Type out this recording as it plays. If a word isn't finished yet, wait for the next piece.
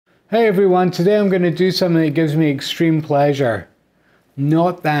Hey everyone, today I'm going to do something that gives me extreme pleasure.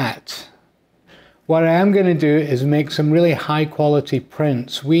 Not that. What I am going to do is make some really high quality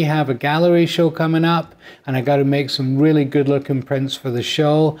prints. We have a gallery show coming up and I got to make some really good looking prints for the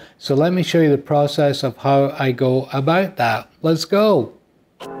show. So let me show you the process of how I go about that. Let's go.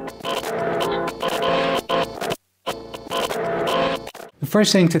 The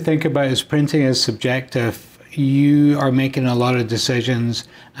first thing to think about is printing is subjective. You are making a lot of decisions,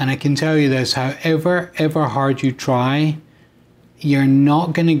 and I can tell you this, however hard you try, you're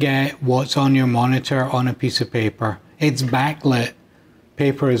not going to get what's on your monitor on a piece of paper. It's backlit,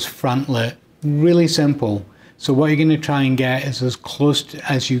 paper is frontlit, really simple. So what you're going to try and get is as close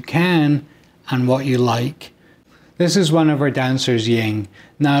as you can and what you like. This is one of our dancers, Ying.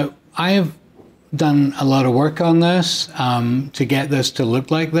 Now, I have done a lot of work on this to get this to look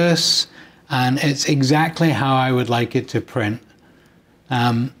like this. And it's exactly how I would like it to print.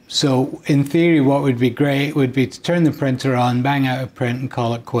 So in theory, what would be great would be to turn the printer on, bang out a print and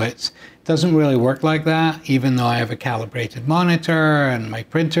call it quits. It doesn't really work like that, even though I have a calibrated monitor and my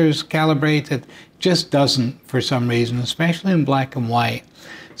printer's calibrated. It just doesn't for some reason, especially in black and white.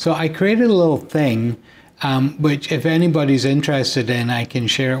 So I created a little thing, which if anybody's interested in, I can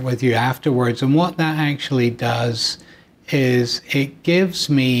share it with you afterwards. And what that actually does is it gives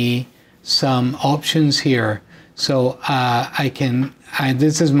me some options here. So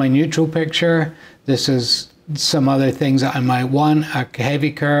this is my neutral picture. This is some other things that I might want: a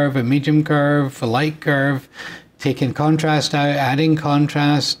heavy curve, a medium curve, a light curve, taking contrast out, adding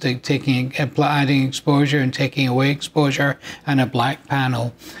contrast, adding exposure and taking away exposure, and a black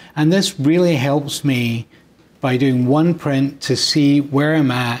panel. And this really helps me by doing one print to see where I'm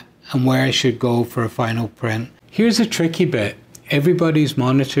at and where I should go for a final print. Here's a tricky bit. Everybody's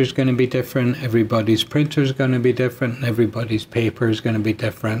monitor is going to be different, everybody's printer is going to be different, and everybody's paper is going to be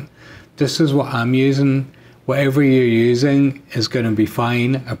different. This is what I'm using. Whatever you're using is going to be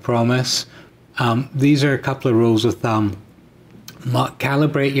fine, I promise. These are a couple of rules of thumb.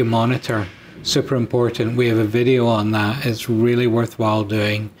 Calibrate your monitor, super important. We have a video on that. It's really worthwhile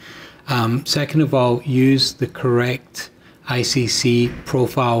doing. Second of all, use the correct ICC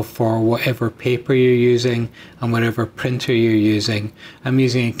profile for whatever paper you're using and whatever printer you're using. I'm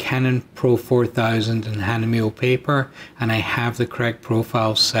using a Canon Pro 4000 and Hahnemuhle paper, and I have the correct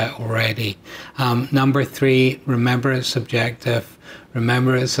profile set already. Number three, remember it's subjective.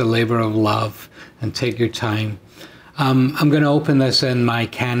 Remember it's a labor of love, and take your time. I'm going to open this in my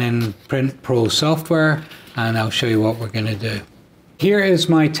Canon Print Pro software, and I'll show you what we're going to do. Here is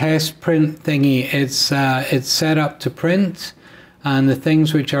my test print thingy. It's set up to print, and the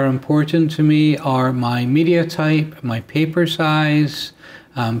things which are important to me are my media type, my paper size,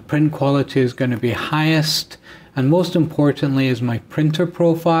 print quality is going to be highest, and most importantly is my printer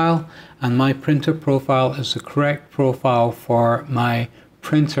profile, and my printer profile is the correct profile for my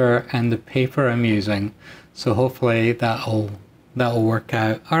printer and the paper I'm using. So hopefully that'll work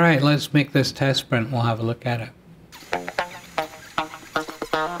out. All right, let's make this test print. We'll have a look at it.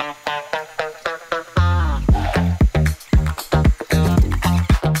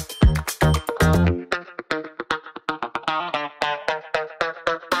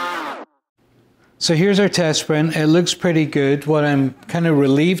 So here's our test print. It looks pretty good. What I'm kind of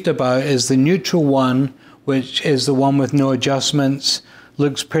relieved about is the neutral one, which is the one with no adjustments,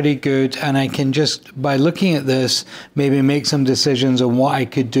 looks pretty good. And I can just, by looking at this, maybe make some decisions on what I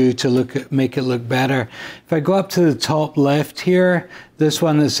could do to make it look better. If I go up to the top left here, this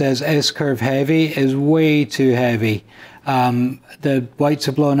one that says S-curve heavy is way too heavy. The whites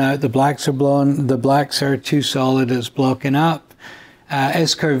are blown out, the blacks are too solid, it's blocking up.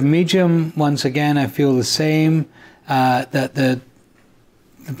 S-curve medium, once again, I feel the same, that the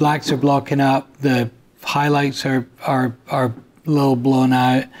blacks are blocking up, the highlights are a little blown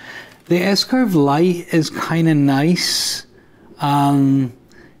out. The S-curve light is kind of nice.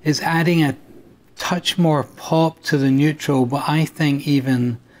 It's adding a touch more pop to the neutral, but I think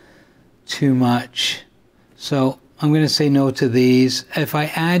even too much. So I'm going to say no to these. If I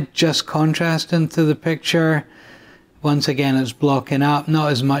add just contrast into the picture, once again, it's blocking up,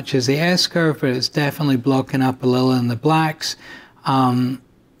 not as much as the S-curve, but it's definitely blocking up a little in the blacks.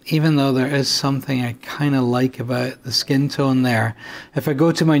 Even though there is something I kind of like about the skin tone there. If I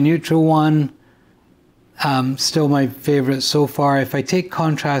go to my neutral one, still my favorite so far. If I take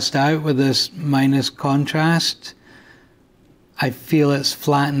contrast out with this minus contrast, I feel it's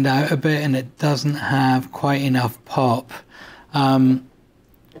flattened out a bit and it doesn't have quite enough pop. And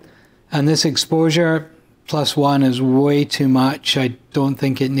this exposure, +1 is way too much. I don't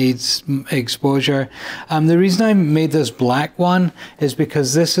think it needs exposure. The reason I made this black one is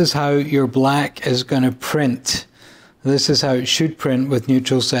because this is how your black is going to print. This is how it should print with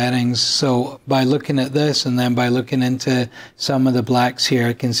neutral settings. So by looking at this and then by looking into some of the blacks here,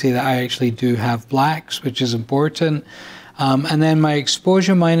 I can see that I actually do have blacks, which is important. And then my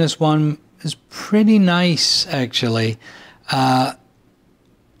exposure -1 is pretty nice, actually.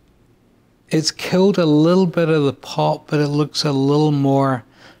 It's killed a little bit of the pop, but it looks a little more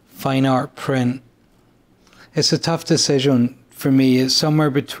fine art print. It's a tough decision for me. It's somewhere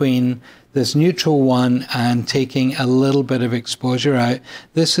between this neutral one and taking a little bit of exposure out.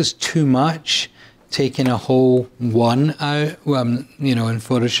 This is too much, taking a whole one out, you know, in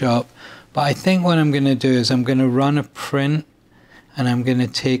Photoshop. But I think what I'm going to do is I'm going to run a print and I'm going to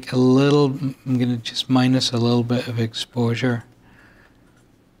take a little, I'm going to just minus a little bit of exposure.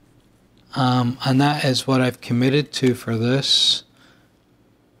 And that is what I've committed to for this.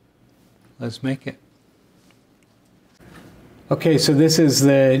 Let's make it. Okay, so this is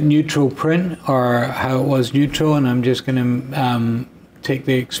the neutral print, or how it was neutral, and I'm just going to take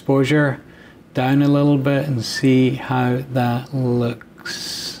the exposure down a little bit and see how that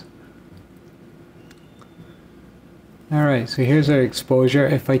looks. Alright, so here's our exposure.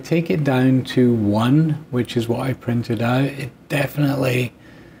 If I take it down to 1, which is what I printed out, it definitely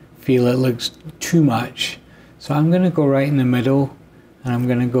feel it looks too much. So I'm going to go right in the middle and I'm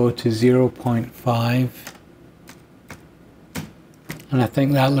going to go to 0.5, and I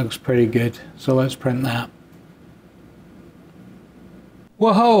think that looks pretty good. So let's print that.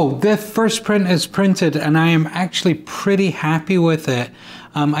 Whoa, the first print is printed and I am actually pretty happy with it.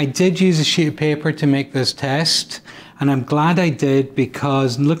 I did use a sheet of paper to make this test, and I'm glad I did,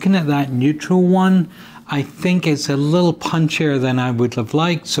 because looking at that neutral one, I think it's a little punchier than I would have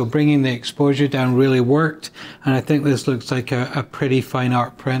liked, so bringing the exposure down really worked, and I think this looks like a pretty fine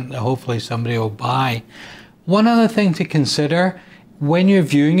art print that hopefully somebody will buy. One other thing to consider when you're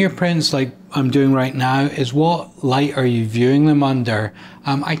viewing your prints, like I'm doing right now, is what light are you viewing them under?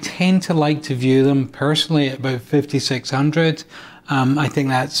 I tend to like to view them personally at about 5600. I think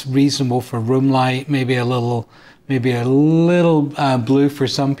that's reasonable for room light, maybe a little blue for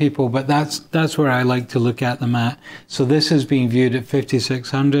some people, but that's where I like to look at them at. So this is being viewed at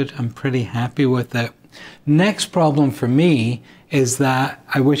 5600. I'm pretty happy with it. Next problem for me is that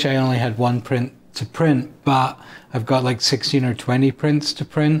I wish I only had one print to print, but I've got like 16 or 20 prints to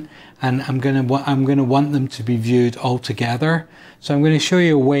print, and I'm gonna want them to be viewed all together. So I'm going to show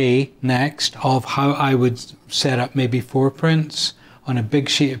you a way next of how I would set up maybe 4 prints on a big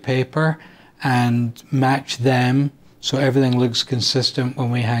sheet of paper and match them so everything looks consistent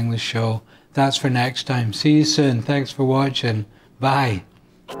when we hang the show. That's for next time. See you soon. Thanks for watching. Bye.